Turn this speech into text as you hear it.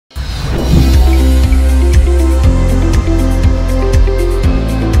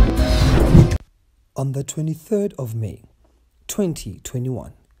On the 23rd of May,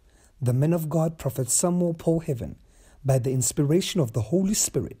 2021, the man of God, Prophet Samuel Paul Heaven, by the inspiration of the Holy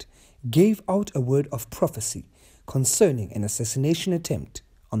Spirit, gave out a word of prophecy concerning an assassination attempt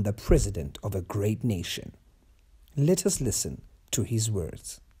on the president of a great nation. Let us listen to his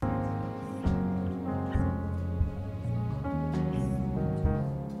words.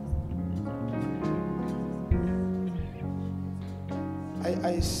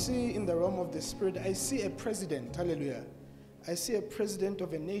 I see in the realm of the Spirit, I see a president, hallelujah. I see a president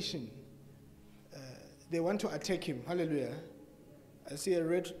of a nation. They want to attack him, hallelujah. I see a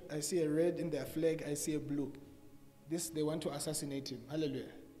red in their flag, I see a blue. They want to assassinate him,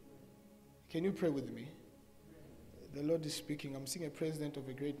 hallelujah. Can you pray with me? The Lord is speaking. I'm seeing a president of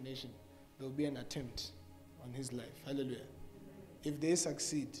a great nation. There will be an attempt on his life, hallelujah. If they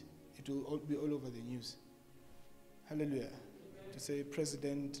succeed, it will be all over the news, hallelujah. To say,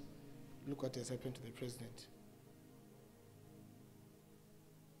 President, look what has happened to the president.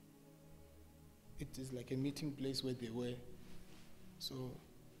 It is like a meeting place where they were. So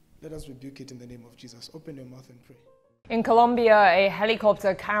let us rebuke it in the name of Jesus. Open your mouth and pray. In Colombia, a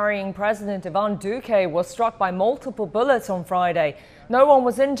helicopter carrying President Ivan Duque was struck by multiple bullets on Friday. No one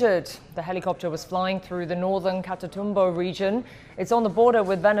was injured. The helicopter was flying through the northern Catatumbo region. It's on the border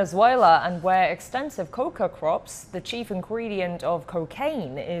with Venezuela and where extensive coca crops, the chief ingredient of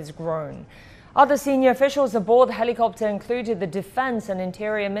cocaine, is grown. Other senior officials aboard the helicopter included the defense and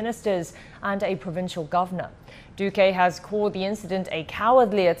interior ministers and a provincial governor. Duque has called the incident a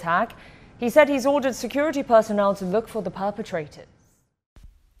cowardly attack. He said he's ordered security personnel to look for the perpetrators.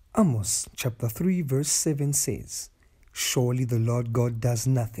 Amos chapter 3 verse 7 says, "Surely the Lord God does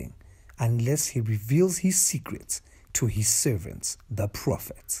nothing unless he reveals his secrets to his servants, the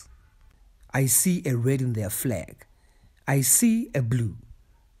prophets." I see a red in their flag. I see a blue.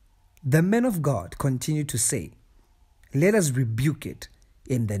 The men of God continue to say, "Let us rebuke it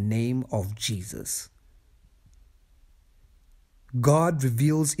in the name of Jesus." God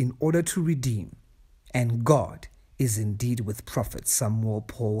reveals in order to redeem, and God is indeed with Prophet Samuel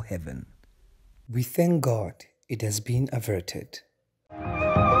Paul Heaven. We thank God it has been averted.